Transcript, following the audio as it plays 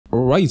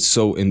Alright,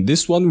 so in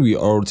this one we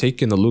are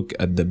taking a look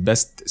at the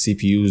best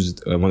CPUs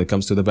when it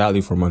comes to the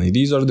value for money.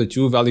 These are the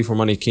two value for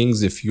money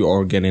kings if you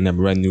are getting a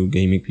brand new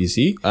gaming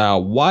PC.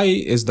 Why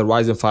is the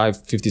Ryzen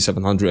 5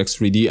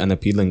 5700X3D an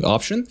appealing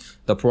option?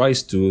 The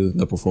price to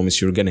the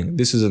performance you're getting.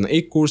 This is an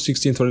 8-core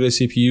 16-threaded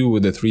CPU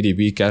with a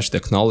 3D cache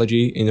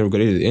technology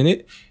integrated in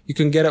it. You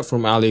can get it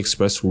from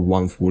AliExpress for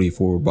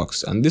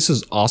 $144, and this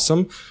is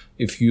awesome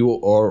if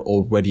you are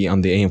already on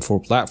the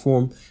AM4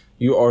 platform.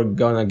 You are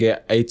gonna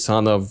get a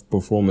ton of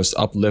performance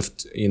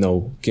uplift, you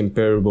know,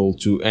 comparable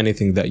to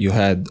anything that you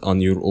had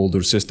on your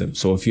older system.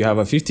 So if you have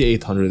a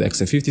 5800X,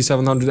 a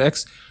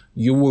 5700X,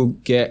 you will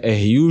get a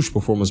huge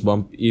performance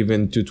bump,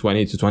 even to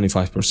 20 to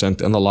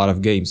 25% in a lot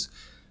of games.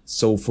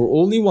 So for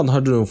only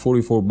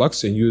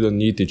 $144, and you don't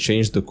need to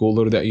change the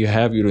cooler that you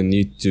have, you don't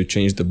need to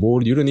change the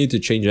board, you don't need to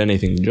change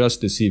anything,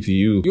 just the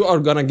CPU, you are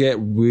gonna get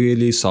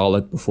really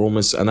solid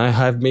performance. And I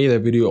have made a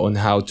video on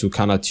how to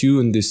kind of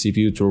tune this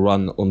CPU to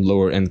run on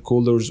lower end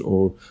coolers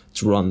or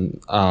to run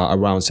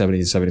around 70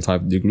 to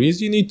 75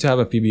 degrees. You need to have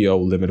a PBO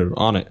limiter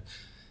on it.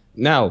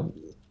 Now,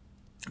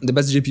 the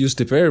best GPUs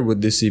to pair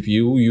with this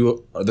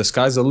CPU, the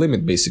sky's the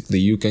limit basically.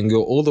 You can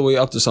go all the way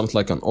up to something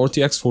like an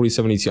RTX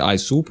 4070 Ti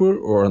Super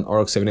or an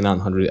RX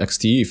 7900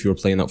 XT if you're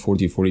playing at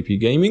 4040p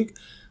gaming.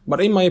 But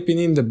in my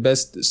opinion, the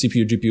best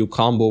CPU GPU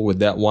combo with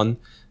that one,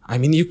 I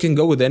mean, you can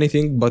go with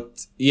anything,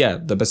 but yeah,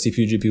 the best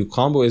CPU GPU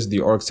combo is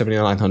the RX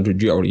 7900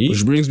 GRE,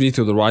 which brings me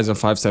to the Ryzen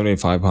 5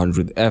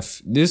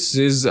 7500F. This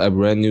is a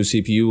brand new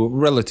CPU,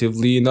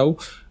 relatively, you know,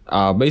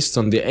 based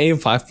on the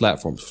AM5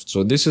 platforms.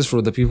 So this is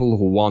for the people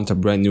who want a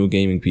brand new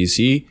gaming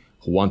PC,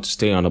 who want to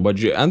stay on a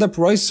budget, and the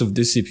price of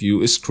this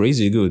CPU is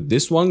crazy good.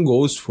 This one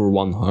goes for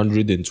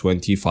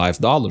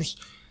 $125.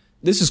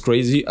 This is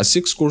crazy. A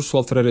 6-core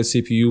 12-threaded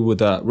CPU with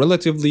a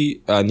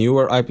relatively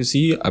newer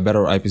IPC, a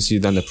better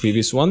IPC than the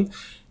previous one,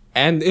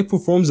 and it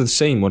performs the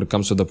same when it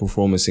comes to the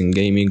performance in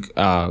gaming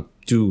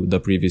to the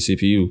previous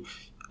CPU.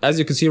 As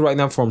you can see right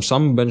now from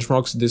some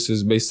benchmarks, this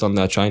is based on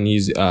a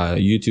Chinese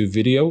YouTube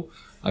video.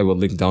 I will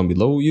link down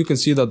below. You can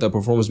see that the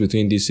performance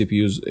between these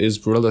CPUs is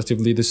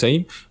relatively the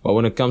same, but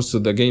when it comes to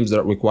the games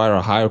that require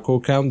a higher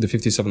core count, the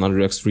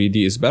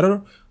 5700X3D is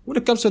better. When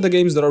it comes to the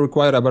games that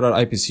require a better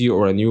IPC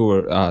or a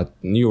newer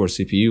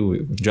CPU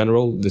in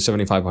general, the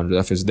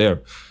 7500F is there.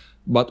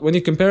 But when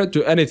you compare it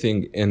to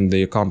anything in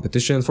the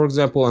competition, for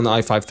example, an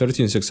i5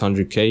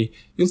 13600K,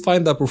 you'll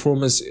find the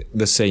performance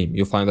the same.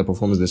 You'll find the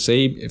performance the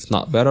same, if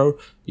not better.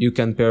 You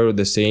can pair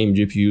the same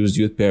GPUs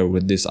you'd pair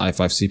with this i5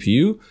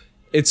 CPU.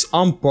 It's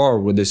on par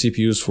with the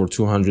CPUs for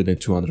 $200 and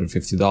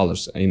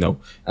 $250, you know.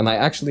 And I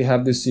actually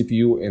have this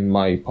CPU in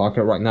my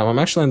pocket right now. I'm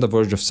actually on the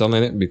verge of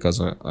selling it because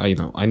you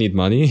know, I need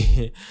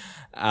money.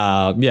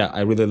 Yeah,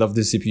 I really love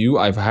this CPU.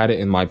 I've had it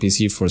in my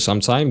PC for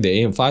some time,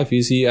 the AM5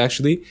 PC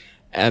actually.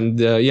 And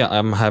yeah,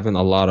 I'm having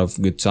a lot of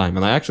good time.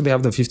 And I actually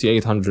have the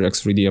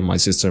 5800X3D in my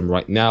system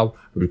right now,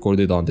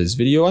 recorded on this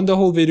video. And the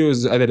whole video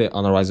is edited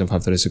on a Ryzen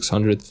 5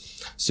 3600.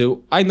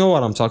 So I know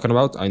what I'm talking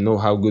about. I know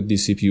how good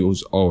these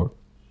CPUs are.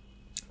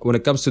 When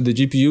it comes to the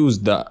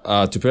GPUs that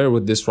to pair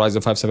with this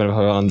Ryzen 5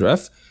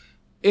 7500F,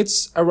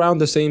 it's around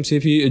the same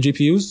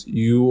GPUs.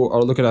 You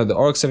are looking at the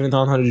RX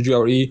 7900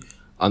 GRE,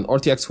 an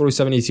RTX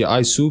 4070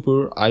 Ti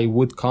Super. I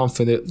would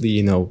confidently,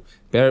 you know,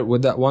 pair it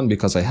with that one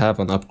because I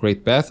have an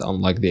upgrade path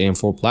unlike the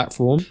AM4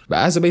 platform. But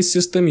as a base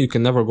system, you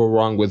can never go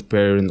wrong with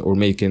pairing or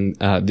making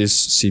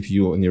this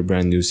CPU on your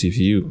brand new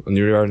CPU, on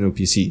your new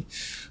PC.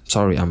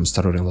 Sorry, I'm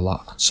stuttering a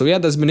lot. So yeah,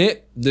 that's been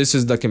it. This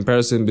is the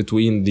comparison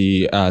between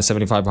the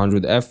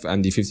 7500F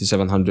and the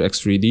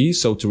 5700X3D.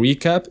 So to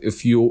recap,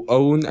 if you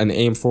own an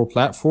AM4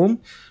 platform,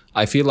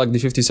 I feel like the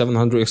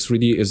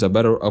 5700X3D is a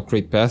better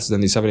upgrade path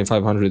than the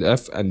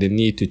 7500F, and they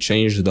need to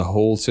change the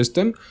whole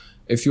system.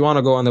 If you want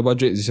to go on a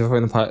budget,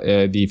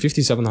 the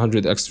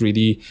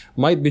 5700X3D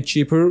might be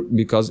cheaper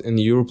because in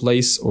your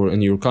place or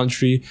in your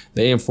country,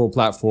 the AM4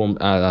 platform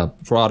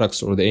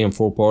products or the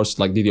AM4 parts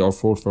like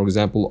DDR4, for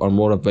example, are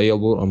more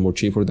available or more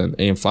cheaper than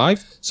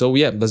AM5. So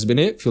yeah, that's been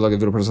it. If you like the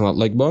video, press that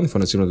like button. If you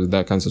want to see more of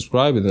that, can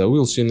subscribe, and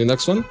we'll see you in the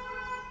next one.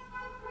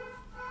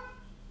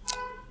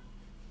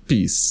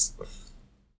 Peace.